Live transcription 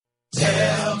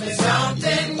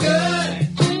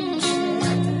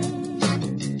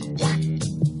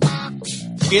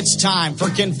It's time for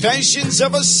Confessions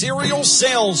of a Serial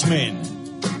Salesman.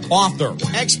 Author,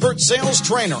 expert sales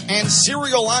trainer, and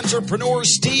serial entrepreneur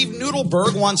Steve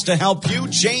Nudelberg wants to help you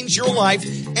change your life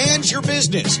and your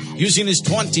business using his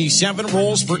 27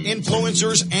 rules for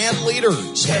influencers and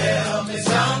leaders. Tell me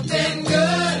something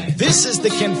good. This is the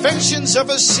Confessions of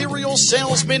a Serial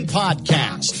Salesman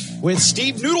podcast with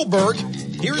Steve Nudelberg.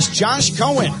 Here's Josh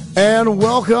Cohen. And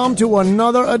welcome to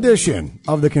another edition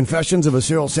of the Confessions of a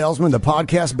Serial Salesman, the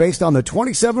podcast based on the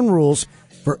 27 rules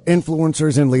for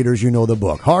influencers and leaders. You know the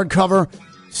book. Hardcover,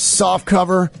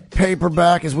 softcover,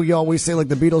 paperback, as we always say, like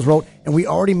the Beatles wrote. And we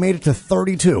already made it to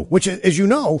 32, which, as you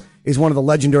know, is one of the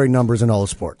legendary numbers in all of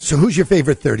sports. So who's your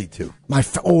favorite 32?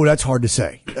 That's hard to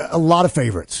say. A lot of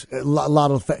favorites.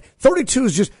 32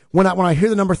 is just, when I hear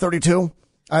the number 32,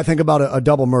 I think about a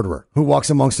double murderer who walks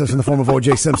amongst us in the form of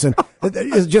O.J. Simpson.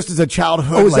 Just as a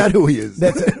childhood. Oh, is that who he is?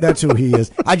 That's who he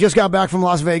is. I just got back from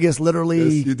Las Vegas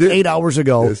literally 8 hours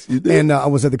ago. Yes, you did. And I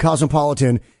was at the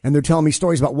Cosmopolitan, and they're telling me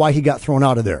stories about why he got thrown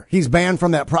out of there. He's banned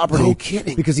from that property No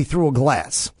kidding. because he threw a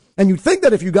glass. And you'd think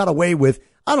that if you got away with,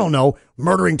 I don't know,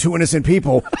 murdering two innocent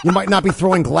people, you might not be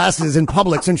throwing glasses in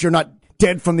public since you're not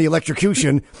dead from the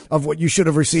electrocution of what you should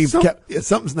have received.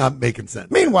 Something's not making sense.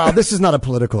 Meanwhile, this is not a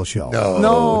political show.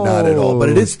 No, not at all. But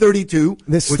it is 32,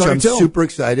 which 32. I'm super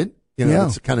excited. You know, Yeah.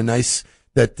 It's kind of nice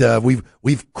that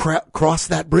we've crossed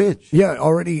that bridge. Yeah,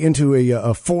 already into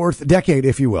a fourth decade,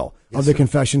 if you will, of the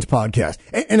Confessions podcast.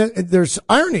 And there's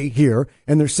irony here,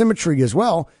 and there's symmetry as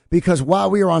well, because while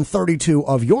we are on 32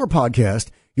 of your podcast,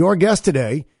 your guest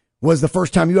today was the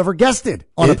first time you ever guested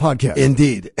on a podcast.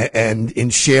 Indeed. And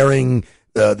in sharing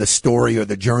the story or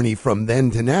the journey from then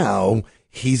to now,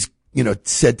 he's,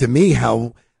 said to me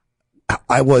how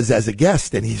I was as a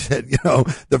guest. And he said,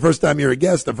 the first time you're a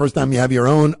guest, the first time you have your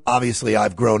own, obviously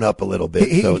I've grown up a little bit.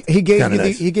 He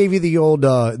gave you the old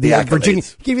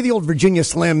Virginia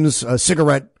Slims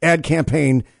cigarette ad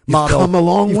campaign motto. Come a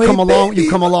long way, baby. You've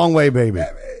come a long way, baby.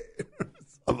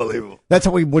 Unbelievable. That's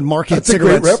how we would market That's a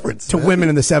great cigarettes reference, to man. women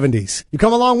in the 70s. You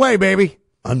come a long way, baby.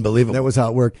 Unbelievable. That was how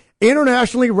it worked.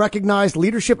 Internationally recognized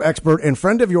leadership expert and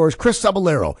friend of yours, Chris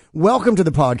Cebollero. Welcome to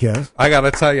the podcast. I got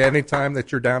to tell you, anytime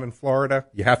that you're down in Florida,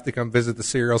 you have to come visit the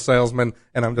Serial Salesman,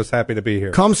 and I'm just happy to be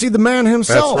here. Come see the man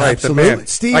himself. That's right, Absolutely. the man.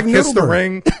 Steve I kissed the Nudelberg.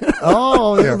 ring.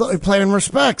 Oh, Yeah. you're paying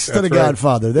respects to the That's right.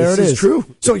 Godfather. There This it is is. true.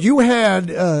 So you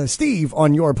had Steve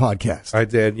on your podcast. I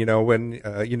did. When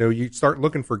you start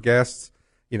looking for guests,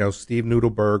 Steve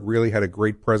Nudelberg really had a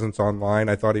great presence online.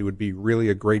 I thought he would be really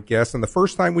a great guest. And the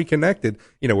first time we connected,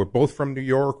 we're both from New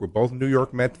York. We're both New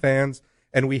York Met fans.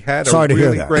 And we had Sorry a to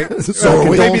really hear that. great, So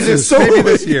maybe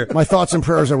this year. My thoughts and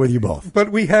prayers are with you both.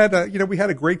 But we had, we had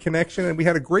a great connection and we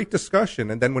had a great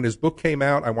discussion. And then when his book came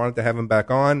out, I wanted to have him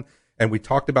back on. And we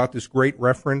talked about this great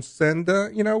reference. And,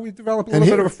 we developed a little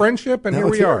bit of a friendship. And here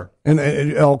we are. And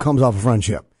it all comes off of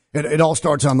friendship. It all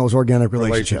starts on those organic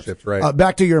relationships. Right.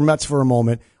 Back to your Mets for a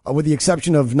moment. With the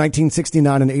exception of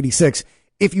 1969 and 86,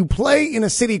 if you play in a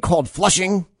city called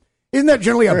Flushing, isn't that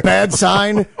generally a bad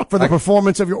sign for the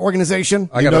performance of your organization?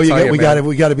 I gotta tell you, we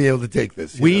man. got to be able to take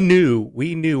this. We knew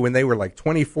when they were like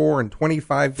 24 and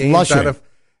 25 games Flushing.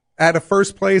 out of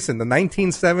first place in the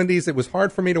 1970s. It was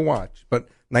hard for me to watch, but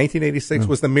 1986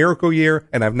 was the miracle year,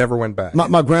 and I've never went back.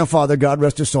 My grandfather, God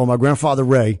rest his soul, my grandfather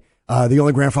Ray, the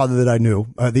only grandfather that I knew,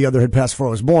 the other had passed before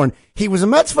I was born, he was a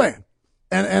Mets fan.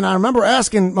 And I remember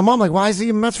asking my mom, like, why is he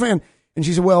a Mets fan? And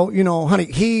she said, well, honey,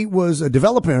 he was a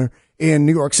developer in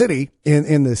New York City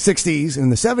in the 60s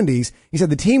and the 70s. He said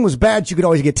the team was bad. You could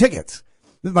always get tickets.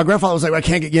 My grandfather was like, I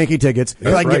can't get Yankee tickets,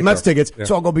 but I can get Mets tickets,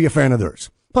 so I'll go be a fan of theirs.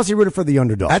 Plus, he rooted for the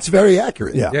underdog. That's very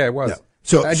accurate. Yeah. Yeah, it was. Yeah.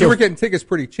 So you were getting tickets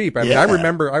pretty cheap. I mean, Yeah. I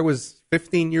remember I was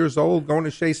 15 years old going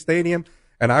to Shea Stadium,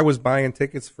 and I was buying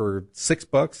tickets for $6,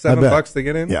 $7 to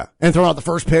get in. Yeah. And throwing out the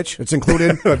first pitch. It's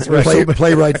included. That's right.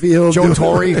 play right field. Joe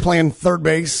Torre playing third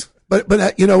base. But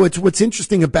it's what's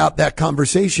interesting about that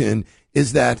conversation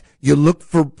is that you look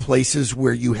for places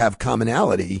where you have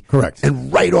commonality. Correct.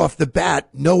 And right off the bat,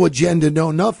 no agenda,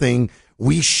 no nothing.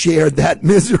 We shared that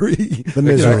misery, The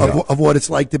misery. of what it's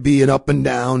like to be an up and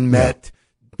down Met,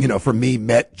 for me,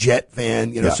 Met Jet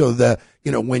fan, so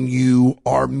when you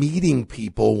are meeting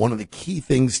people, one of the key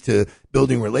things to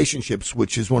building relationships,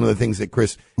 which is one of the things that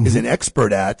Chris is an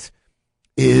expert at,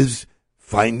 is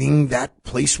finding that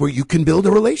place where you can build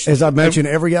a relationship. As I've mentioned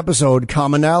every episode,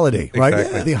 commonality, right?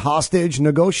 Exactly. The hostage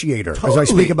negotiator, as I Totally.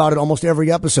 speak about it almost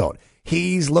every episode.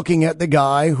 He's looking at the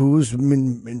guy who's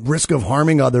in risk of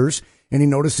harming others, and he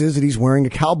notices that he's wearing a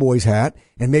Cowboys hat,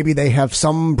 and maybe they have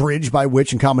some bridge by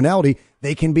which, in commonality,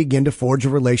 they can begin to forge a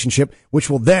relationship, which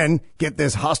will then get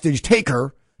this hostage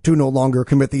taker to no longer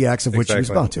commit the acts of which he was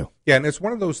about to. Yeah, and it's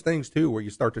one of those things too where you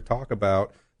start to talk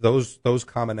about those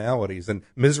commonalities. And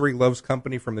misery loves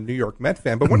company from the New York Met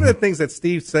fan. But one of the things that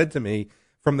Steve said to me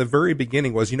from the very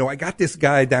beginning was, I got this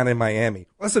guy down in Miami.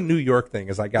 Well, that's a New York thing,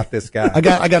 is I got this guy. I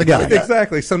got a guy.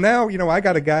 Exactly. So now, I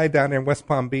got a guy down there in West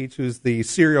Palm Beach who's the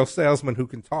serial salesman who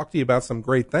can talk to you about some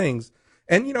great things.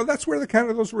 And, that's where the kind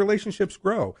of those relationships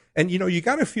grow. And, you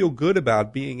got to feel good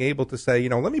about being able to say,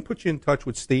 let me put you in touch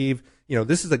with Steve.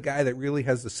 This is a guy that really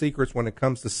has the secrets when it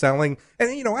comes to selling. And,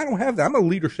 I don't have that. I'm a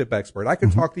leadership expert. I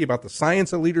can talk to you about the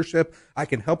science of leadership. I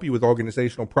can help you with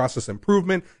organizational process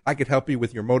improvement. I could help you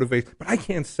with your motivation, but I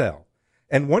can't sell.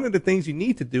 And one of the things you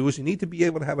need to do is you need to be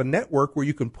able to have a network where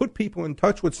you can put people in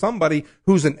touch with somebody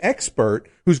who's an expert,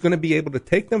 who's going to be able to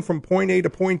take them from point A to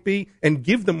point B and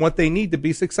give them what they need to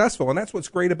be successful. And that's what's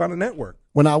great about a network.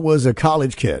 When I was a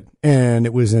college kid, and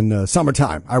it was in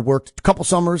summertime, I worked a couple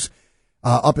summers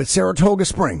up at Saratoga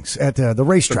Springs at the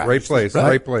racetrack. Great place, right?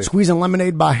 Great place. Squeezing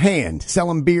lemonade by hand,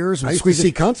 selling beers. I used to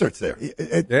see concerts there.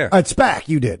 At SPAC,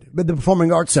 you did, but the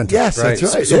Performing Arts Center. Yes, that's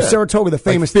right. So Saratoga, the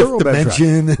famous Fifth thoroughbred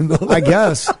Dimension track. and all that. I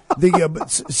guess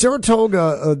the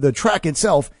Saratoga, the track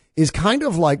itself is kind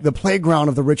of like the playground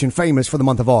of the rich and famous for the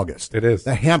month of August. It is.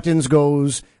 The Hamptons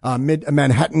goes,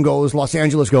 Manhattan goes, Los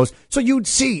Angeles goes. So you'd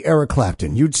see Eric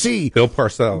Clapton. You'd see Bill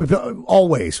Parcells.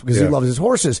 Always, because he loves his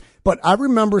horses. But I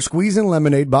remember squeezing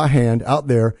lemonade by hand out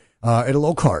there at a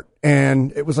low cart.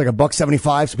 And it was like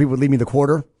 $1.75, so people would leave me the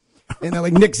quarter. And then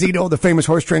like Nick Zito, the famous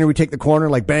horse trainer, would take the corner,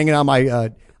 like banging on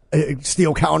my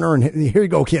steel counter, and here you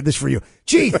go, kid, this for you.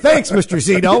 Gee, thanks, Mr.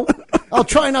 Zito. I'll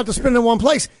try not to spend it in one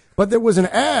place. But there was an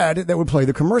ad that would play,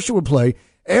 the commercial would play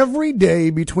every day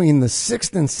between the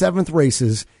 6th and 7th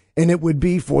races, and it would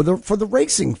be for the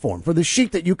racing form, for the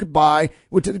sheet that you could buy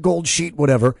with the gold sheet,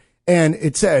 whatever. And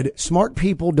it said, smart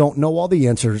people don't know all the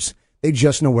answers. They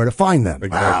just know where to find them.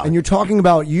 Exactly. And you're talking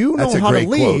about you know how to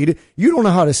lead, quote. You don't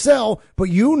know how to sell, but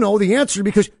you know the answer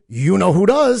because you know who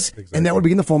does. Exactly. And that would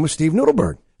be in the form of Steve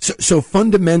Nudelberg. So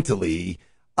fundamentally,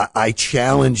 I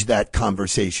challenge that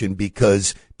conversation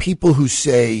because people who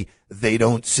say they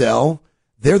don't sell,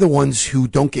 they're the ones who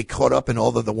don't get caught up in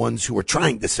all of the ones who are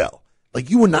trying to sell. Like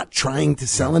you are not trying to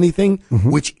sell anything,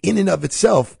 which in and of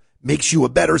itself makes you a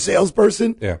better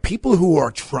salesperson. Yeah. People who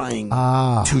are trying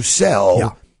to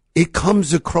sell, it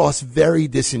comes across very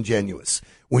disingenuous.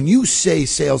 When you say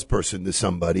salesperson to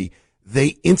somebody,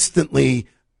 they instantly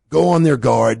go on their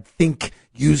guard, think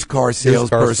used car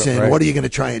salesperson. Right. What are you going to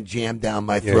try and jam down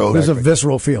my throat? There's a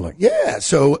visceral feeling. Yeah.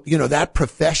 So, that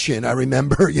profession, I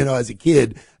remember, as a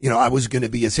kid, I was going to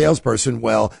be a salesperson.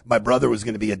 Well, my brother was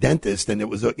going to be a dentist, and it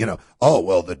was,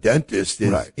 the dentist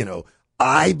is, right.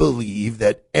 I believe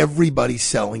that everybody's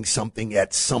selling something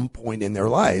at some point in their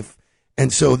life.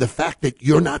 And so the fact that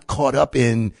you're not caught up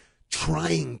in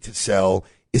trying to sell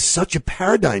is such a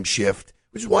paradigm shift,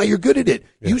 which is why you're good at it.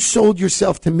 Yeah. You sold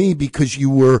yourself to me because you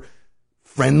were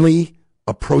friendly,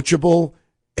 approachable,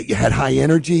 you had high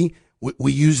energy.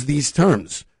 We use these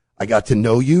terms. I got to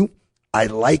know you. I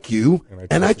like you,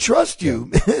 and I trust you.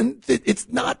 And it's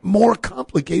not more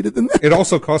complicated than that. It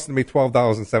also costed me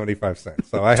 $12.75,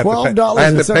 so I had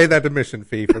to pay that admission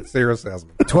fee for the serial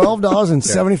salesman.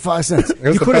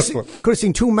 $12.75. You could have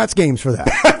seen 2 Mets games for that.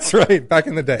 That's right, back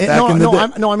in the day.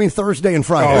 I mean Thursday and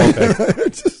Friday. Oh,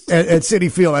 okay. at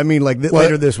Citi Field. I mean,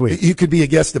 later this week. You could be a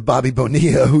guest of Bobby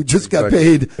Bonilla, who just got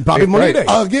paid. Bobby Bonilla Day.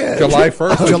 Again. July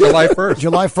 1st. July 1st.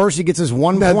 July 1st, he gets his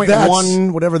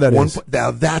 1.1, whatever that is.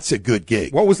 Now, that's a good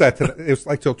gig. What was that? It was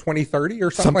like till 2030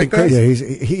 or something like that?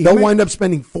 Crazy. Yeah, they'll wind up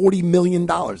spending $40 million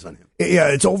on him. Yeah,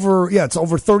 it's over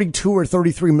 32 or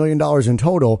 $33 million in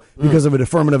total because of a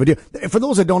deferment of a deal. For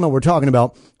those that don't know what we're talking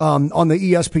about, on the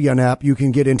ESPN app, you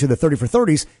can get into the 30 for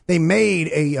 30s. They made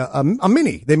a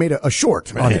mini. They made a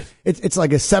short on it. It's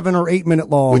like a 7 or 8 minute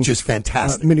long. Which is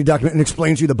fantastic. Mini document and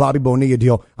explains you the Bobby Bonilla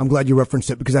deal. I'm glad you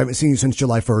referenced it because I haven't seen you since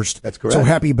July 1st. That's correct. So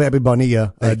happy Bobby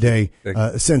Bonilla Day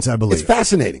since, I believe. It's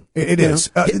fascinating. It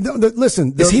is.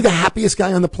 Listen. Is he the happiest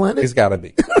guy on the planet? He's got to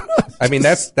be. I mean,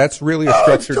 that's really a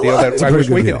structured deal that I wish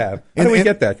we could have. How do we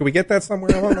get that? Can we get that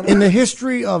somewhere along? In the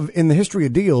history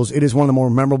of deals, it is one of the more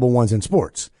memorable ones in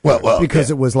sports. Well, because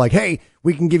it was like, hey,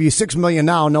 we can give you $6 million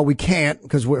now. No, we can't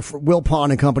because we're for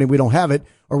Wilpon and Company. We don't have it.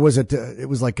 Or was it? It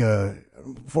was like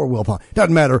for Wilpon.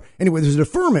 Doesn't matter. Anyway, there's a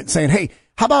deferment saying, hey,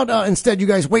 how about instead you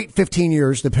guys wait 15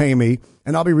 years to pay me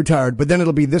and I'll be retired, but then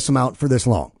it'll be this amount for this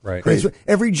long. Right.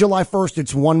 Every July 1st,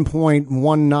 it's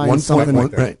 1.19 something.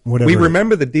 Right. Whatever. We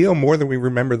remember the deal more than we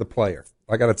remember the player.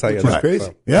 I got to tell you, that's crazy.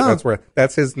 So, yeah,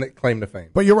 that's his claim to fame.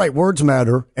 But you're right, words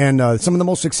matter, and some of the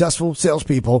most successful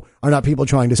salespeople are not people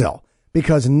trying to sell.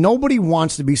 because nobody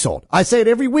wants to be sold. I say it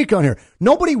every week on here.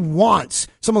 Nobody wants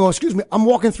someone go, excuse me, I'm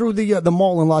walking through the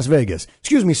mall in Las Vegas.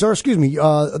 Excuse me, sir. Excuse me.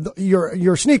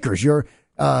 Your sneakers,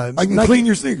 I can clean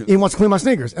your sneakers. He wants to clean my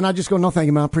sneakers. And I just go, no, thank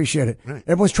you, man. I appreciate it. Right.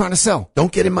 Everyone's trying to sell.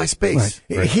 Don't get in my space.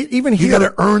 Right. Even you here. got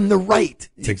to earn the right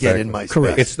to get in my space.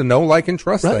 Correct. It's the know, like, and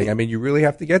trust Right. thing. I mean, you really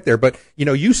have to get there. But,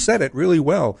 you said it really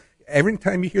well. Every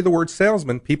time you hear the word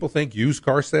salesman, people think used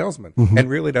car salesman. Mm-hmm. And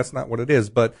really, that's not what it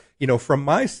is. But, from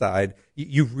my side,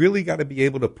 you've really got to be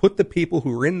able to put the people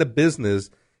who are in the business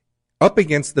up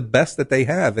against the best that they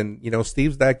have. And,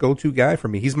 Steve's that go-to guy for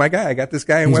me. He's my guy. I got this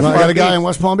guy in West Palm Beach. I got a guy in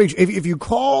West Palm Beach. If you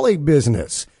call a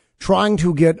business trying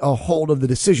to get a hold of the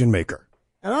decision maker,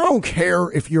 and I don't care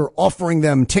if you're offering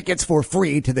them tickets for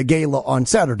free to the gala on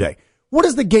Saturday, what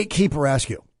does the gatekeeper ask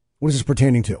you? What is this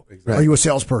pertaining to? Exactly. Are you a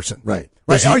salesperson? Right.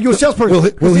 Are you a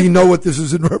salesperson? Will he know what this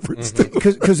is in reference to?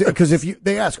 Because if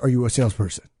they ask, are you a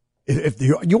salesperson? If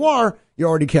you are, you're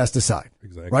already cast aside.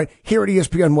 Exactly. Right? Here at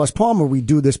ESPN West Palm, where we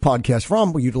do this podcast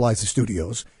from, we utilize the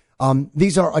studios.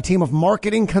 These are a team of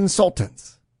marketing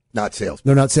consultants. Not salespeople.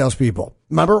 They're not salespeople.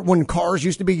 Remember when cars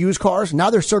used to be used cars?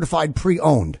 Now they're certified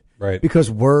pre-owned. Right. Because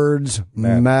words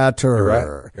matter. You're right.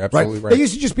 You're absolutely right. They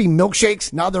used to just be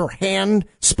milkshakes. Now they're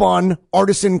hand-spun,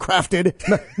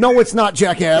 artisan-crafted. No, it's not,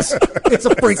 jackass. It's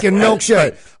a freaking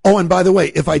milkshake. Oh, and by the way,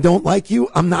 if I don't like you,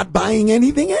 I'm not buying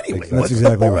anything anyway. That's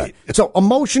exactly right. So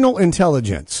emotional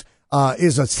intelligence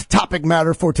is a topic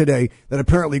matter for today that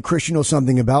apparently Chris, you know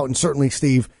something about, and certainly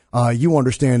Steve, you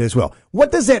understand as well.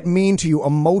 What does that mean to you,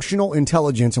 emotional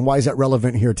intelligence, and why is that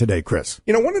relevant here today, Chris?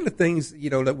 One of the things,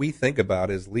 that we think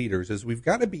about as leaders is we've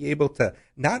got to be able to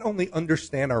not only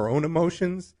understand our own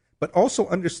emotions, but also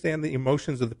understand the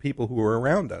emotions of the people who are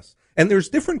around us. And there's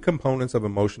different components of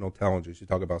emotional intelligence. You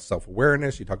talk about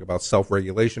self-awareness, you talk about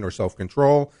self-regulation or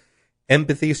self-control,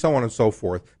 empathy, so on and so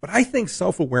forth. But I think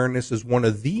self-awareness is one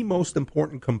of the most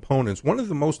important components, one of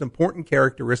the most important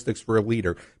characteristics for a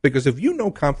leader. Because if you know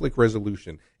conflict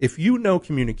resolution, if you know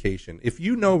communication, if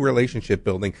you know relationship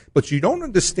building, but you don't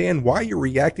understand why you're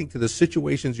reacting to the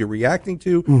situations you're reacting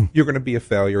to, you're going to be a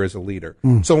failure as a leader.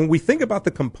 So when we think about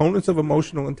the components of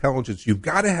emotional intelligence, you've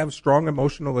got to have strong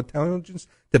emotional intelligence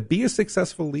to be a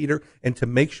successful leader and to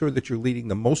make sure that you're leading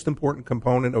the most important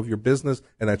component of your business,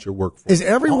 and that's your workforce. Is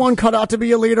everyone cut out to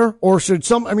be a leader? Or should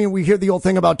we hear the old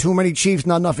thing about too many chiefs,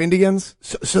 not enough Indians?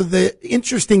 So the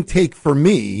interesting take for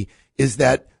me is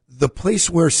that the place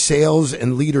where sales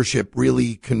and leadership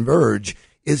really converge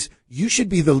is you should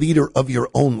be the leader of your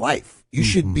own life. You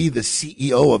should be the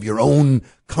CEO of your own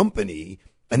company.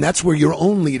 And that's where your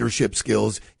own leadership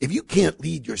skills, if you can't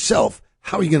lead yourself,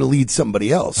 how are you going to lead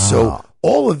somebody else? So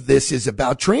all of this is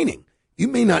about training. You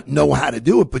may not know how to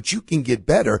do it, but you can get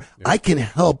better. Yeah. I can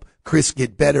help Chris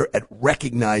get better at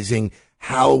recognizing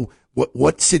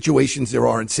what situations there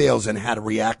are in sales and how to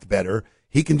react better.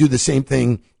 He can do the same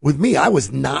thing with me. I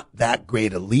was not that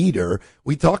great a leader.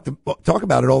 We talk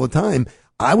about it all the time.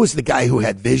 I was the guy who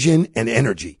had vision and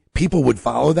energy. People would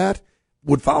follow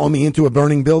me into a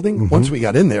burning building. Mm-hmm. Once we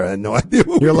got in there, I had no idea.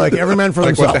 You're like every man for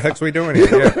himself. What the heck's we doing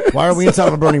here? Yeah. Why are we inside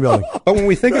of a burning building? But when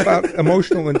we think about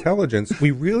emotional intelligence,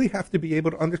 we really have to be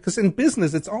able to understand, because in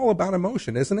business, it's all about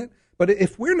emotion, isn't it? But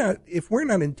if we're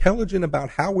not intelligent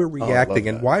about how we're reacting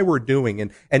and why we're doing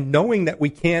and knowing that we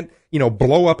can't,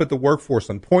 blow up at the workforce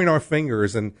and point our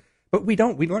fingers but we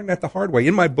don't. We learn that the hard way.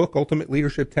 In my book, Ultimate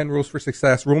Leadership, 10 Rules for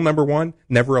Success, rule number 1,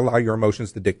 never allow your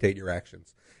emotions to dictate your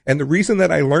actions. And the reason that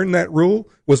I learned that rule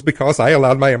was because I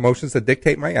allowed my emotions to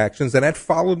dictate my actions, and that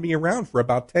followed me around for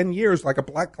about 10 years like a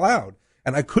black cloud.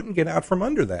 And I couldn't get out from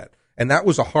under that. And that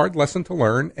was a hard lesson to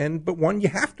learn, but one you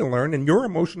have to learn, and your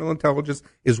emotional intelligence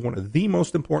is one of the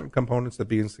most important components of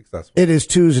being successful. It is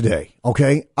Tuesday,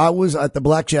 okay? I was at the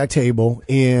blackjack table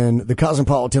in the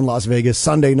Cosmopolitan Las Vegas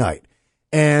Sunday night.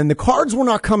 And the cards were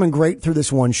not coming great through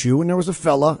this one shoe, and there was a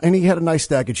fella, and he had a nice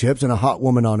stack of chips and a hot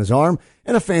woman on his arm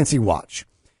and a fancy watch.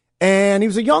 And he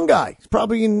was a young guy. He's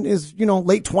probably in his,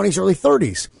 late 20s, early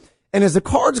 30s. And as the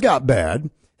cards got bad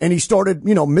and he started,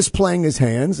 misplaying his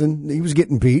hands and he was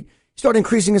getting beat, he started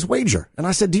increasing his wager. And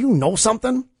I said, do you know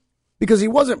something? Because he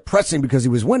wasn't pressing because he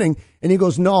was winning. And he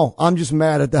goes, no, I'm just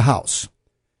mad at the house.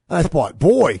 I thought,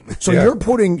 boy, so you're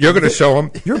going to show him.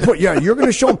 You're going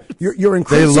to show him. You're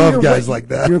increasing. They love guys like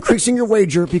that. You're increasing your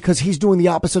wager because he's doing the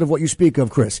opposite of what you speak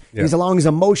of, Chris. Yeah. He's allowing his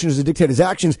emotions to dictate his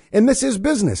actions, and this is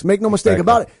business. Make no mistake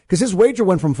about it, because his wager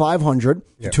went from 500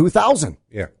 to 2,000.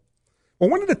 Yeah. Well,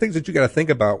 one of the things that you got to think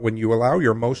about when you allow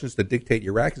your emotions to dictate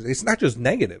your actions, it's not just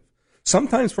negative.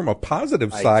 Sometimes from a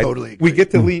positive I side, totally agree. we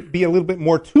get to be a little bit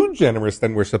more too generous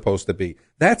than we're supposed to be.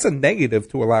 That's a negative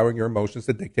to allowing your emotions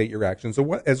to dictate your actions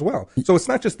as well. So it's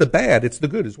not just the bad, it's the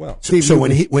good as well. So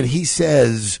when he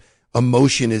says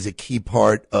emotion is a key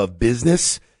part of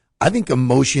business, I think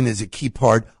emotion is a key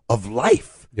part of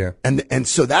life. Yeah. And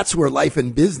so that's where life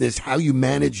and business, how you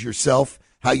manage yourself,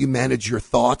 how you manage your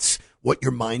thoughts, what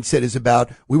your mindset is about.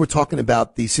 We were talking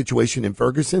about the situation in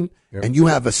Ferguson, and you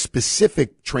have a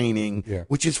specific training,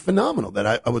 which is phenomenal,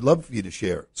 that I would love for you to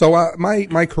share. So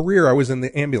my career, I was in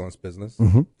the ambulance business,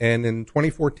 and in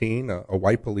 2014, a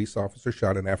white police officer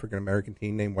shot an African-American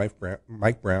teen named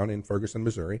Mike Brown in Ferguson,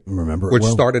 Missouri, which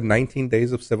started 19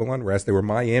 days of civil unrest. They were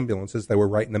my ambulances. They were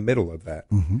right in the middle of that.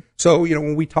 So,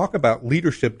 when we talk about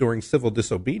leadership during civil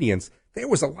disobedience, there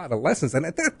was a lot of lessons. And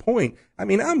at that point,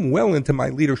 I'm well into my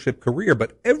leadership career,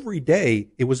 but every day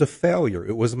it was a failure.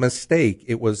 It was a mistake.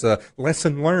 It was a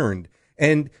lesson learned.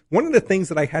 And one of the things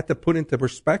that I had to put into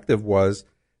perspective was,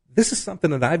 this is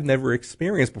something that I've never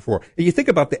experienced before. And you think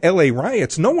about the LA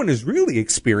riots, no one has really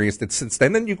experienced it since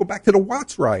then. Then you go back to the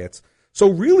Watts riots. So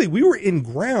really, we were in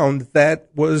ground that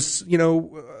was, we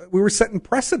were setting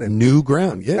precedent. New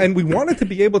ground, yeah. And we wanted to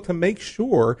be able to make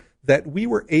sure that we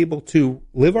were able to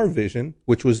live our vision,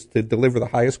 which was to deliver the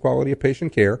highest quality of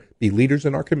patient care, be leaders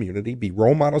in our community, be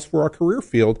role models for our career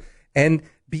field, and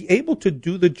be able to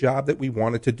do the job that we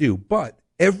wanted to do. But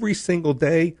every single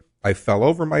day, I fell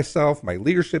over myself. My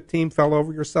leadership team fell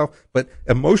over yourself. But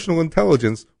emotional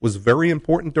intelligence was very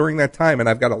important during that time, and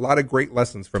I've got a lot of great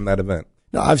lessons from that event.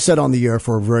 Now, I've said on the air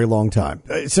for a very long time,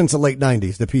 since the late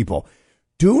 90s, to people,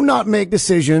 do not make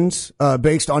decisions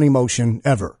based on emotion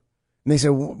ever. And they say,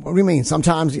 what do you mean?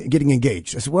 Sometimes getting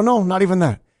engaged. I said, well, no, not even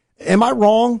that. Am I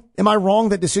wrong? Am I wrong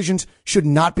that decisions should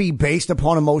not be based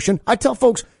upon emotion? I tell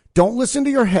folks, don't listen to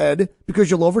your head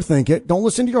because you'll overthink it. Don't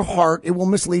listen to your heart. It will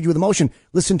mislead you with emotion.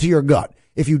 Listen to your gut.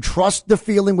 If you trust the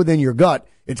feeling within your gut,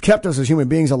 it's kept us as human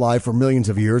beings alive for millions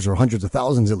of years, or hundreds of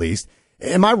thousands at least.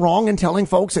 Am I wrong in telling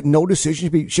folks that no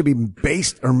decision should be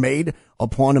based or made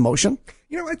upon emotion?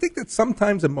 I think that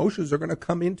sometimes emotions are going to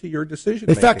come into your decision.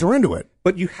 They factor into it.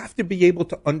 But you have to be able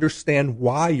to understand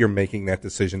why you're making that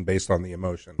decision based on the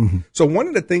emotion. So one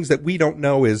of the things that we don't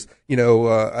know is,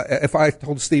 if I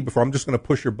told Steve before, I'm just going to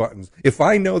push your buttons. If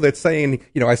I know that saying,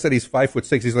 I said he's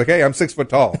 5'6", he's like, hey, I'm 6 foot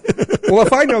tall. Well,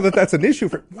 if I know that that's an issue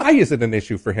why is it an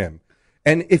issue for him?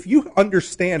 And if you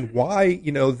understand why,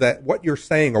 that what you're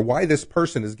saying or why this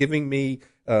person is giving me,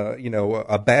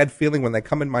 a bad feeling when they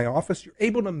come in my office, you're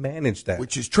able to manage that.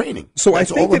 Which is training. So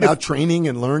it's I think all about training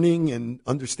and learning and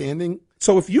understanding.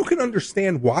 So if you can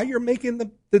understand why you're making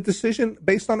the decision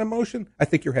based on emotion, I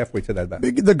think you're halfway to that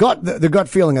battle. The gut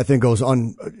feeling, I think, goes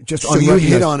on just so you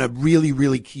hit on a really,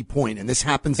 really key point, and this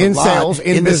happens a in lot sales,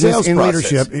 in business, the sales in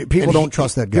process. leadership. People don't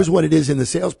trust that gut. Here's what it is in the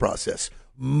sales process.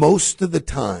 Most of the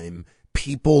time,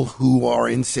 people who are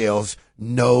in sales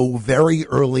know very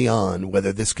early on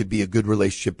whether this could be a good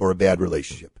relationship or a bad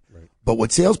relationship. Right. But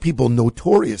what salespeople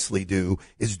notoriously do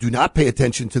is do not pay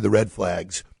attention to the red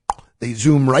flags. They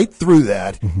zoom right through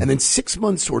that, and then 6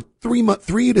 months or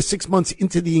 3 to 6 months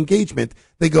into the engagement,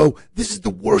 they go, this is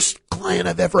the worst client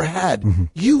I've ever had.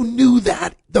 You knew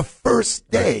that the first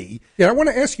day. Right. Yeah, I want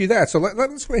to ask you that. So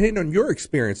let's go ahead on your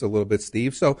experience a little bit,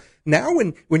 Steve. So now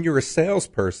when you're a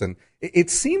salesperson, it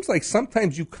seems like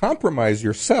sometimes you compromise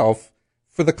yourself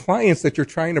for the clients that you're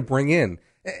trying to bring in.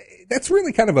 That's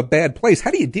really kind of a bad place.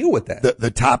 How do you deal with that? The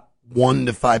top 1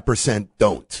 to 5%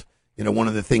 don't. One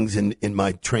of the things in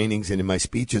my trainings and in my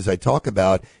speeches I talk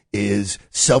about is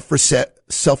self-respect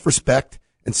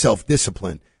and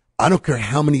self-discipline. I don't care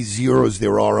how many zeros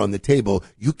there are on the table.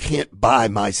 You can't buy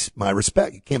my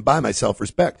respect. You can't buy my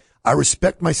self-respect. I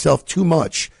respect myself too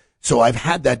much. So I've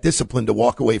had that discipline to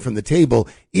walk away from the table,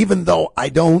 even though I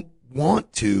don't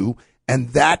want to. And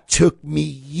that took me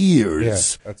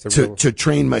years to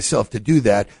train myself to do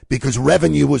that, because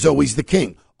revenue was always the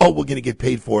king. Oh, we're going to get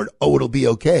paid for it. Oh, it'll be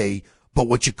okay. But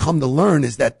what you come to learn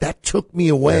is that took me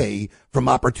away from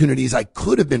opportunities I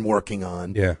could have been working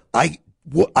on. Yeah.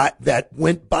 That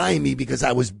went by me because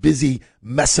I was busy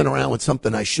messing around with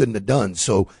something I shouldn't have done.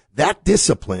 So that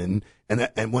discipline,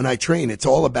 and when I train, it's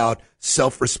all about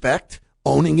self-respect,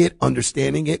 owning it,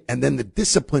 understanding it, and then the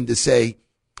discipline to say,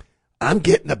 I'm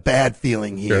getting a bad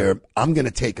feeling here. Sure. I'm going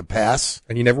to take a pass.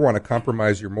 And you never want to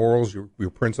compromise your morals, your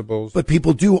principles. But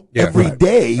people do every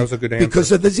day that was a good answer.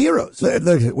 Because of the zeros.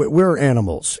 We're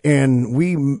animals, and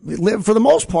we live, for the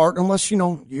most part, unless,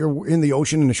 you're in the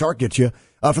ocean and a shark gets you,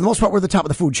 for the most part, we're at the top of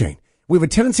the food chain. We have a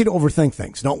tendency to overthink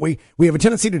things, don't we? We have a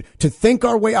tendency to think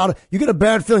our way out of, you get a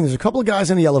bad feeling. There's a couple of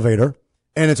guys in the elevator,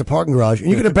 and it's a parking garage, and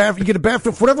you get a bad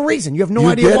for whatever reason. You have no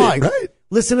idea get why. it, right.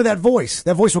 Listen to that voice.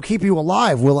 That voice will keep you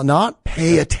alive, will it not?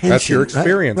 Pay attention. That's your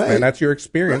experience, right? man. That's your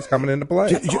experience coming into play.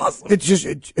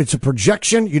 It's a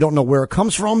projection. You don't know where it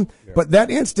comes from, but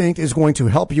that instinct is going to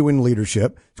help you in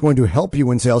leadership. It's going to help you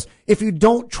in sales. If you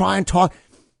don't try and talk,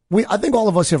 I think all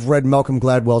of us have read Malcolm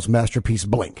Gladwell's masterpiece,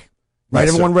 Blink. Right? Yes,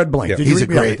 Everyone sir. read Blink. Yeah. Did you He's a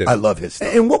read- great. I love his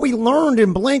stuff. And what we learned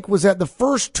in Blink was that the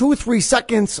first 2 or 3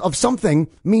 seconds of something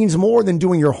means more than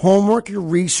doing your homework, your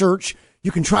research.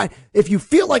 You can try. If you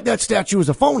feel like that statue is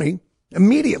a phony,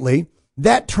 immediately,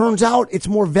 that turns out it's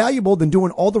more valuable than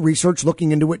doing all the research,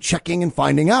 looking into it, checking and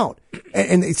finding out.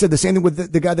 And they said the same thing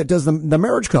with the guy that does the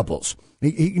marriage couples.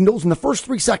 He knows in the first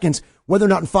 3 seconds whether or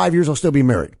not in 5 years they'll still be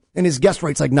married. And his guess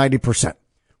rate's like 90%.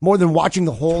 More than watching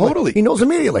the whole. Totally. He knows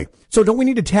immediately. So don't we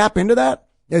need to tap into that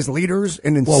as leaders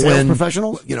and in sales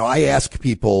professionals? I ask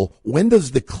people, when does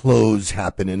the close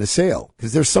happen in a sale?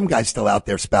 Because there's some guys still out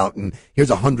there spouting, here's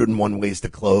 101 ways to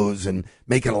close and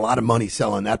making a lot of money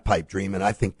selling that pipe dream. And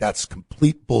I think that's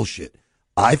complete bullshit.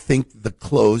 I think the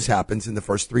close happens in the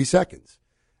first 3 seconds.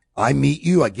 I meet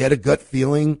you. I get a gut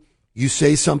feeling. You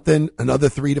say something. Another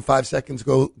 3 to 5 seconds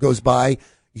goes by.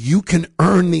 You can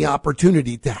earn the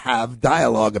opportunity to have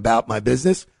dialogue about my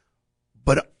business,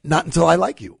 but not until I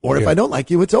like you. Or if I don't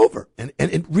like you, it's over. And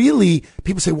it really,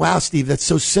 people say, wow, Steve, that's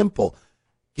so simple.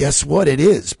 Guess what? It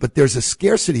is. But there's a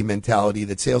scarcity mentality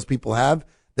that salespeople have,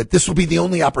 that this will be the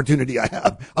only opportunity I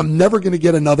have. I'm never going to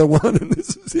get another one, and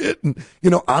this is it. And,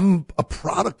 I'm a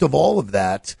product of all of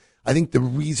that. I think the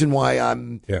reason why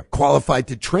I'm qualified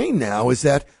to train now is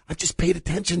that I've just paid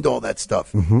attention to all that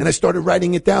stuff. And I started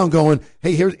writing it down going,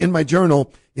 hey, here's in my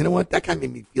journal, you know what? That kind of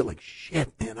made me feel like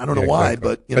shit, man. I don't know why,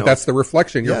 exactly. but that's the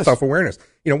reflection, your Yes. self-awareness.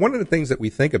 One of the things that we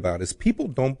think about is people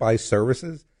don't buy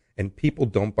services and people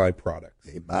don't buy products.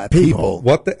 they buy people.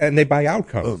 And they buy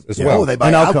outcomes as well. Oh, they buy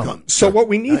An outcome. outcomes. So what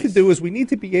we need to do is we need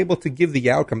to be able to give the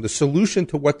outcome, the solution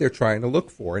to what they're trying to look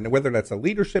for. And whether that's a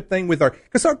leadership thing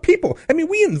because our people,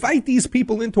 we invite these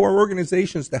people into our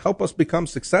organizations to help us become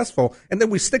successful. And then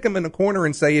we stick them in a corner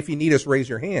and say, if you need us, raise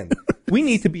your hand. We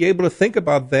need to be able to think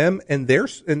about them and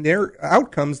their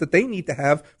outcomes that they need to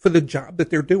have for the job that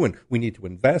they're doing. We need to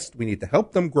invest. We need to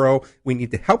help them grow. We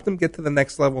need to help them get to the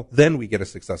next level. Then we get a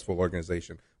successful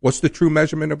organization. What's the true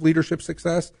measurement of leadership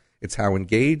success? It's how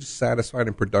engaged, satisfied,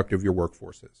 and productive your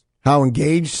workforce is. How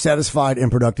engaged, satisfied, and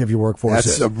productive your workforce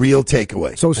is. That's a real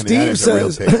takeaway. So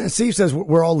that Steve says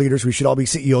we're all leaders. We should all be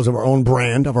CEOs of our own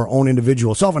brand, of our own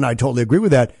individual self, and I totally agree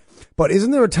with that. But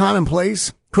isn't there a time and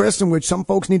place, Chris, in which some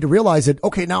folks need to realize that,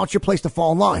 okay, now it's your place to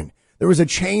fall in line. There is a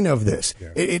chain of this.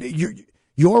 Yeah.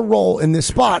 Your role in this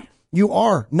spot, you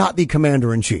are not the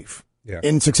commander in chief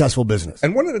in successful business.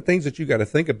 And one of the things that you got to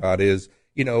think about is,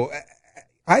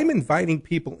 I'm inviting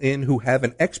people in who have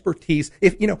an expertise.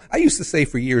 I used to say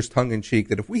for years, tongue in cheek,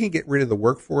 that if we can get rid of the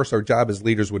workforce, our job as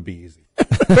leaders would be easy.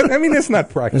 But it's not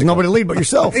practical. There's nobody to lead but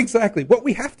yourself. Exactly. What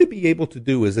we have to be able to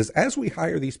do is as we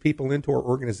hire these people into our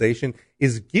organization,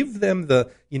 is give them the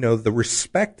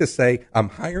respect to say, I'm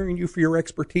hiring you for your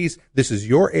expertise. This is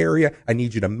your area. I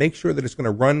need you to make sure that it's going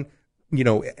to run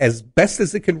as best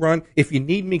as it can run. If you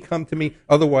need me, come to me.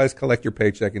 Otherwise, collect your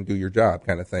paycheck and do your job,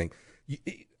 kind of thing.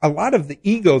 A lot of the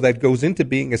ego that goes into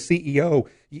being a CEO,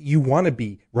 you want to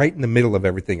be right in the middle of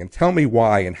everything and tell me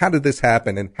why and how did this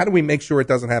happen and how do we make sure it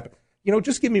doesn't happen?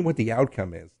 Just give me what the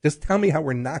outcome is. Just tell me how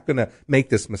we're not going to make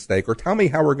this mistake, or tell me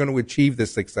how we're going to achieve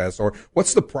this success, or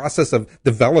what's the process of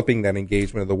developing that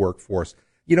engagement of the workforce.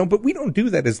 But we don't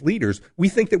do that as leaders. We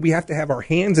think that we have to have our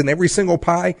hands in every single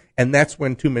pie, and that's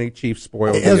when too many chiefs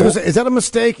spoil the meal. Is that a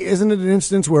mistake? Isn't it an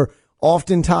instance where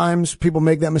oftentimes people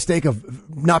make that mistake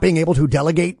of not being able to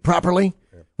delegate properly?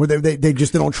 Where they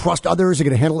don't trust others, they're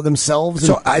going to handle it themselves?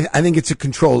 So I think it's a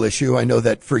control issue. I know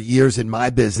that for years in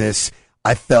my business,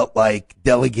 I felt like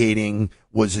delegating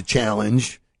was a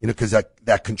challenge, because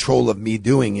that control of me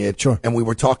doing it. Sure. And we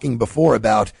were talking before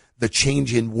about the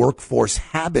change in workforce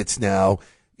habits now.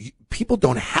 People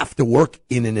don't have to work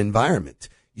in an environment.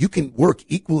 You can work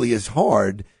equally as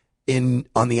hard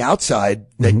on the outside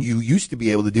that you used to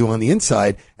be able to do on the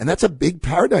inside. And that's a big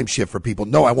paradigm shift for people.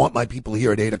 No, I want my people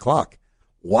here at 8:00.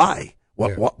 Why?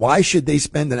 Why should they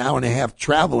spend an hour and a half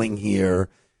traveling here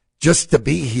just to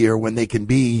be here when they can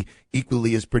be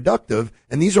equally as productive?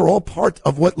 And these are all part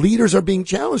of what leaders are being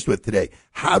challenged with today.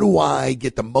 How do I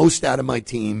get the most out of my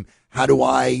team? How do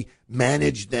I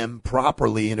manage them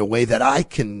properly in a way that I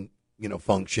can,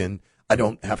 function? I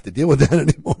don't have to deal with that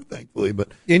anymore, thankfully.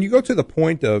 And you go to the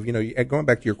point of, going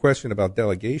back to your question about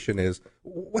delegation is,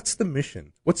 what's the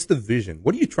mission? What's the vision?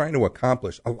 What are you trying to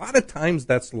accomplish? A lot of times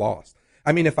that's lost.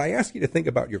 If I ask you to think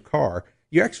about your car,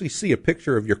 you actually see a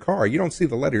picture of your car. You don't see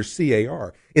the letters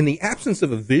CAR. In the absence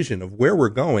of a vision of where we're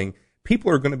going,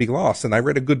 people are going to be lost. And I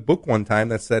read a good book one time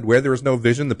that said, where there is no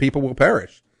vision, the people will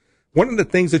perish. One of the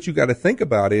things that you got to think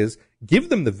about is give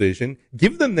them the vision,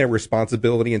 give them their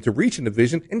responsibility into reaching the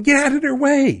vision, and get out of their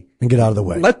way. And get out of the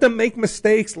way. Let them make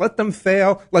mistakes. Let them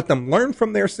fail. Let them learn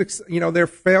from their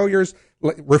failures.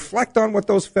 Reflect on what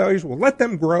those failures will. Let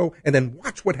them grow, and then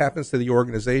watch what happens to the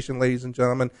organization, ladies and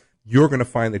gentlemen. You're going to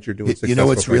find that you're doing successful. You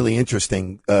know, it's things. really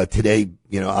interesting. Today,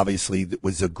 obviously it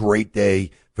was a great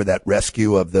day for that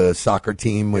rescue of the soccer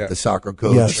team with the soccer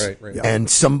coach. Yes. Right. And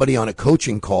somebody on a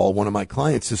coaching call, one of my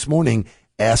clients this morning,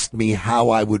 asked me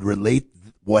how I would relate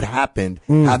what happened,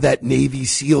 how that Navy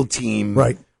SEAL team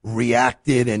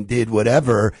reacted and did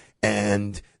whatever.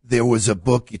 And there was a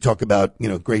book, you talk about,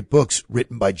 great books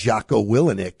written by Jocko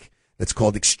Willenick that's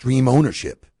called Extreme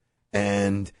Ownership.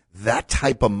 And that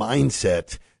type of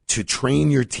mindset to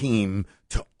train your team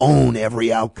to own every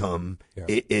outcome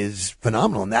is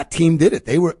phenomenal. And that team did it.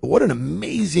 What an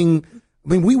amazing,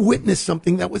 we witnessed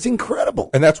something that was incredible.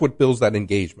 And that's what builds that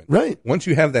engagement. Right. Once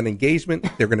you have that engagement,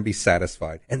 they're going to be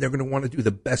satisfied and they're going to want to do the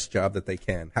best job that they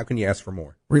can. How can you ask for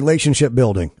more? Relationship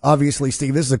building. Obviously,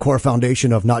 Steve, this is the core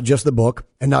foundation of not just the book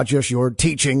and not just your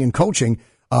teaching and coaching,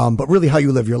 but really how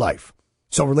you live your life.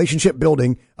 So relationship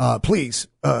building, please,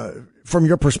 from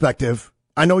your perspective,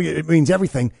 I know it means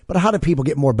everything, but how do people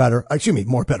get more better?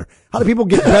 More better. How do people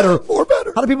get better? More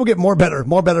better. How do people get more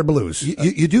better blues?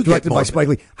 You do directed get by Spike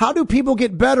Lee. How do people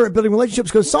get better at building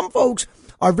relationships? Because some folks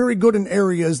are very good in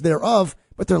areas thereof,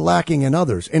 but they're lacking in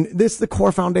others. And this is the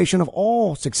core foundation of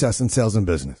all success in sales and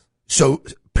business. So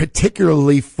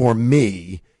particularly for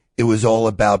me, it was all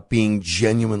about being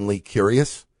genuinely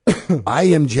curious. I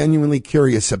am genuinely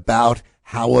curious about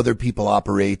how other people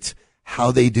operate,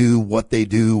 how they do what they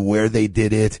do, where they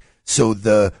did it. So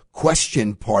the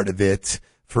question part of it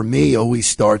for me always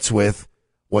starts with,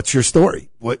 what's your story?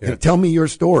 Tell me your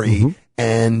story. Mm-hmm.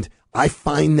 And I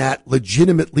find that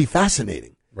legitimately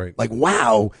fascinating. Right. Like,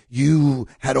 wow, you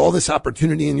had all this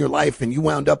opportunity in your life and you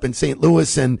wound up in St.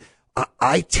 Louis, and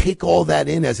I take all that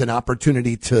in as an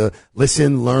opportunity to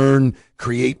listen, learn,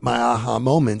 create my aha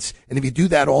moments. And if you do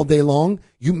that all day long,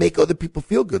 you make other people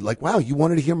feel good. Like, wow, you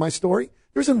wanted to hear my story?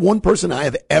 There isn't one person I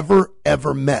have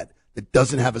ever met that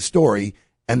doesn't have a story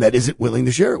and that isn't willing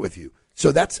to share it with you.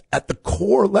 So that's at the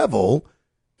core level.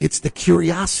 It's the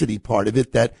curiosity part of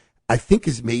it that I think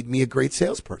has made me a great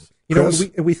salesperson. When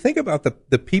we think about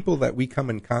the people that we come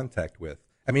in contact with.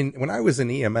 I mean, when I was in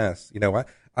EMS,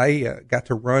 I got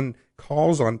to run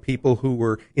calls on people who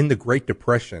were in the Great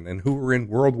Depression and who were in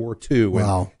World War II,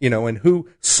 wow. and who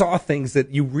saw things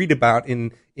that you read about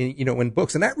in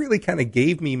books, and that really kind of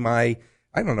gave me my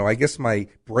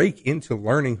break into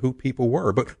learning who people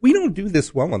were. But we don't do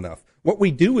this well enough. What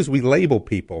we do is we label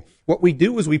people. What we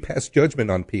do is we pass judgment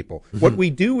on people. Mm-hmm. What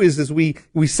we do is we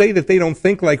say that they don't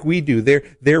think like we do.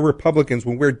 They're Republicans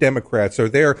when we're Democrats, or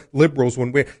they're liberals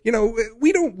when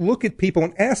we don't look at people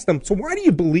and ask them, so why do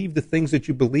you believe the things that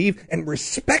you believe, and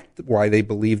respect why they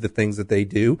believe the things that they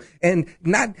do, and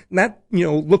not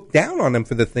look down on them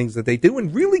for the things that they do,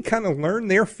 and really kind of learn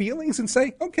their feelings and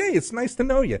say, okay, it's nice to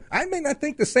know you. I may not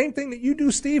think the same thing that you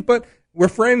do, Steve, but we're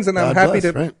friends, and I'm happy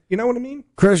to, right. You know what I mean?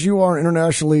 Chris, you are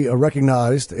internationally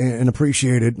recognized and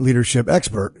appreciated leadership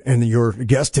expert, and your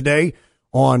guest today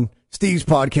on Steve's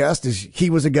podcast he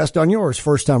was a guest on yours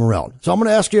first time around. So I'm going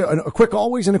to ask you a quick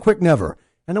always and a quick never.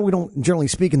 I know we don't generally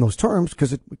speak in those terms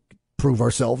because we prove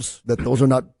ourselves that those are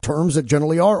not terms that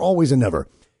generally are always and never.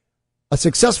 A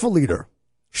successful leader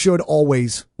should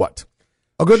always what?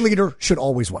 A good leader should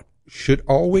always what? Should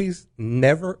always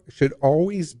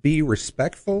be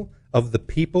respectful of the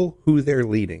people who they're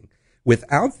leading.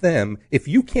 Without them, if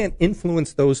you can't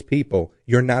influence those people,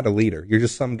 you're not a leader. You're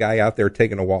just some guy out there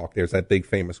taking a walk. There's that big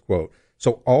famous quote.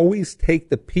 So always take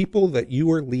the people that you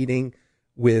are leading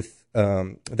with,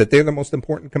 that they're the most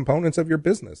important components of your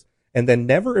business. And then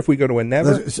never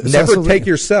take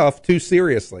yourself too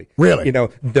seriously. Really?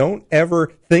 Don't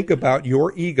ever think about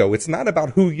your ego. It's not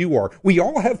about who you are. We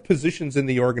all have positions in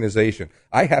the organization.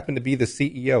 I happen to be the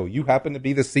CEO. You happen to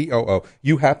be the COO.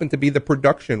 You happen to be the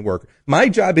production worker. My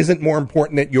job isn't more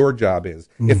important than your job is.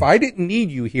 If I didn't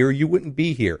need you here, you wouldn't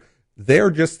be here.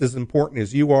 They're just as important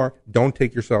as you are. Don't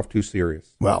take yourself too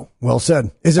serious. Well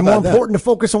said. Is it more important to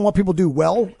focus on what people do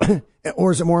well,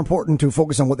 or is it more important to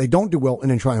focus on what they don't do well and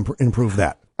then try and improve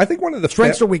that? I think one of the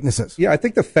strengths or weaknesses. Yeah, I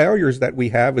think the failures that we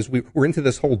have is we're into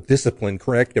this whole discipline,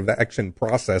 corrective action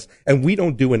process, and we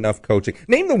don't do enough coaching.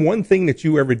 Name the one thing that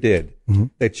you ever did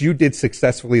that you did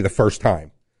successfully the first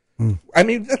time. I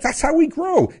mean, that's how we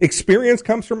grow. Experience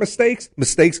comes from mistakes.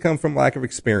 Mistakes come from lack of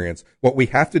experience. What we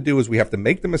have to do is we have to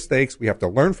make the mistakes. We have to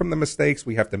learn from the mistakes.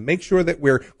 We have to make sure that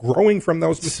we're growing from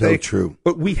those mistakes. So true.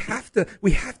 But we have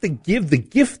to give the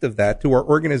gift of that to our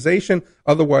organization.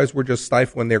 Otherwise, we're just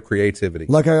stifling their creativity.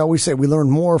 Like I always say, we learn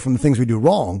more from the things we do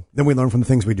wrong than we learn from the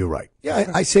things we do right.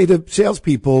 Yeah, I say to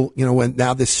salespeople, when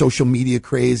now this social media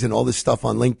craze and all this stuff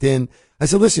on LinkedIn, I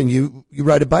said, listen, you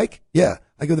ride a bike? Yeah.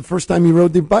 I go, the first time you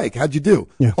rode the bike, how'd you do?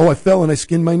 Yeah. Oh, I fell and I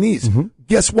skinned my knees.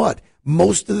 Guess what?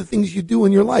 Most of the things you do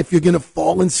in your life, you're going to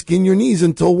fall and skin your knees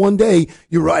until one day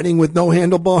you're riding with no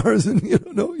handlebars and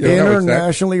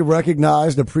Internationally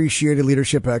recognized, appreciated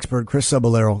leadership expert Chris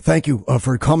Cebollero. Thank you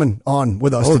for coming on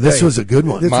with us today. This was a good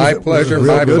one. My pleasure.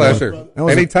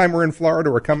 Anytime we're in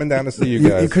Florida, we're coming down to see you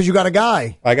guys. Because you got a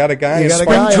guy. I got a guy. You got a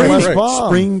guy in West Palm.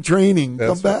 Spring training.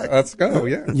 Come back. Let's go.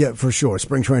 Yeah. Yeah, for sure.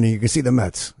 Spring training. You can see the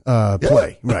Mets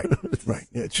play. Right.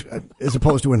 As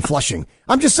opposed to in Flushing.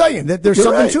 I'm just saying that there's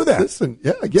something to that. Listen,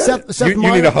 yeah, I get it. Seth You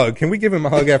need a hug. Can we give him a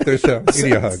hug after the show? You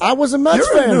need a hug. I was a Mets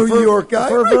You're a fan New York guy,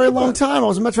 for a right? very long time. I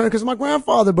was a Mets fan because of my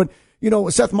grandfather. But,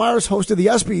 Seth Meyers hosted the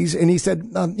ESPYs, and he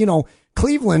said,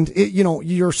 Cleveland,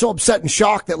 you're so upset and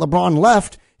shocked that LeBron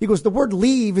left. He goes, the word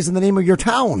leave is in the name of your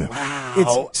town.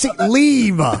 Wow.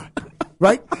 Leave.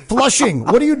 Right? Flushing.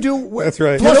 What do you do? That's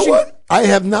right. Flushing. You know what? I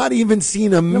have not even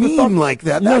seen a meme like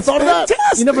that. You never That's thought of that?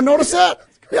 fantastic. You never noticed that?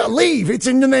 Yeah, leave. It's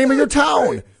in the name of your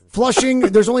town. Flushing,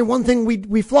 there's only one thing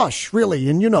we flush, really,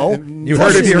 and You heard it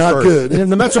Flushing's here not first. good. And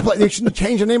the Mets are they should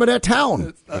change the name of that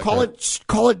town. Call it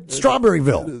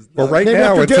Strawberryville. Well, right Named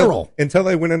now, after Daryl. until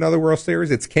they win another World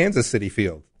Series, it's Kansas City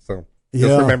Field. So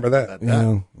just remember that.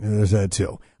 Yeah, there's that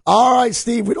too. All right,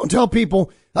 Steve, we don't tell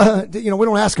people, we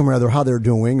don't ask them rather how they're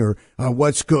doing or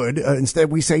what's good.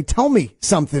 Instead, we say, tell me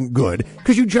something good.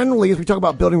 Because you generally, as we talk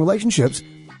about building relationships,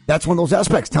 that's one of those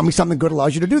aspects. Tell me something good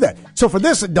allows you to do that. So for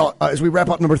this, as we wrap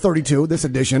up number 32, this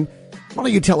edition, why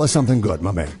don't you tell us something good,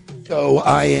 my man? So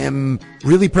I am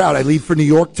really proud. I leave for New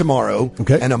York tomorrow,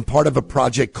 Okay. and I'm part of a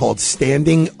project called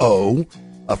Standing O.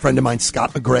 A friend of mine,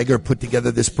 Scott McGregor, put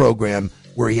together this program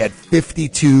where he had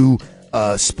 52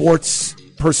 sports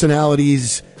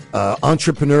personalities,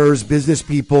 entrepreneurs, business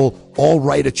people, all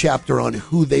write a chapter on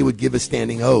who they would give a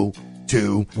standing O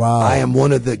to. Wow. I am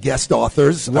one of the guest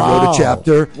authors. I Wow. wrote a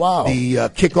chapter. Wow. The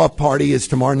kickoff party is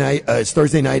tomorrow night. It's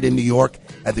Thursday night in New York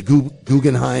at the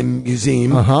Guggenheim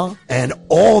Museum. Uh-huh. And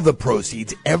all the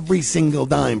proceeds, every single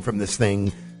dime from this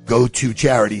thing, go to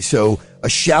charity. So a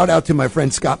shout out to my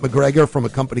friend Scott McGregor from a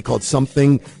company called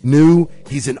Something New.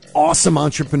 He's an awesome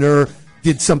entrepreneur.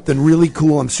 Did something really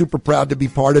cool. I'm super proud to be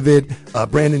part of it.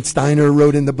 Brandon Steiner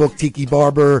wrote in the book, Tiki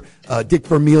Barber. Dick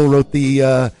Vermeil wrote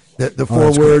the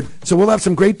foreword. So we'll have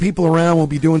some great people around. We'll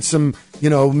be doing some,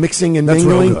 mixing and That's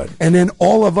real mingling. good. And then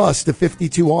all of us, the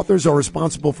 52 authors, are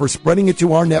responsible for spreading it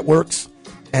to our networks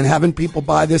and having people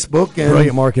buy this book. And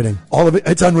Brilliant marketing. All of it.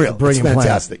 It's unreal. Brilliant It's plan.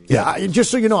 fantastic. Yeah,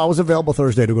 just so you know, I was available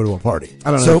Thursday to go to a party.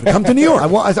 I don't know. So come to New York.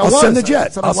 I'll send the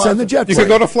jet. I'll send the jet. You for can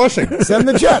go to Flushing. Send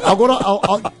the jet.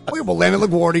 We'll land at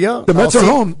LaGuardia. The Mets are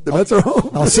home. The Mets are home.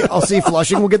 I'll see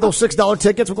Flushing. We'll get those $6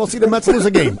 tickets. We'll go see the Mets lose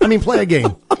a game. Play a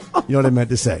game. You know what I meant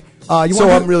to say.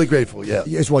 I'm really grateful. Yeah.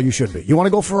 Yes, well, you should be. You want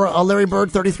to go for a Larry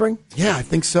Bird 33? Yeah, I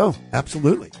think so.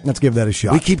 Absolutely. Let's give that a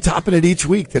shot. We keep topping it each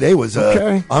week. Today was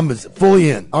Okay. I'm fully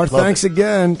in. Our Love thanks it.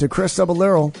 again to Chris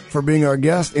Cebollero for being our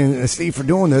guest and Steve for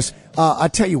doing this. I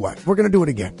tell you what, we're going to do it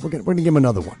again. We're going to give him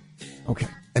another one. Okay.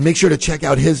 And make sure to check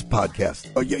out his podcast.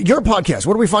 Your podcast.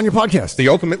 Where do we find your podcast? The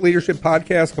Ultimate Leadership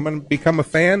Podcast. Come and become a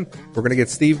fan. We're going to get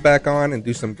Steve back on and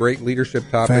do some great leadership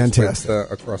topics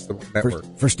across the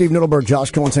network. For Steve Nudelberg,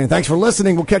 Josh Cohen saying thanks for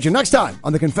listening. We'll catch you next time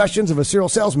on the Confessions of a Serial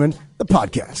Salesman, the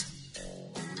podcast.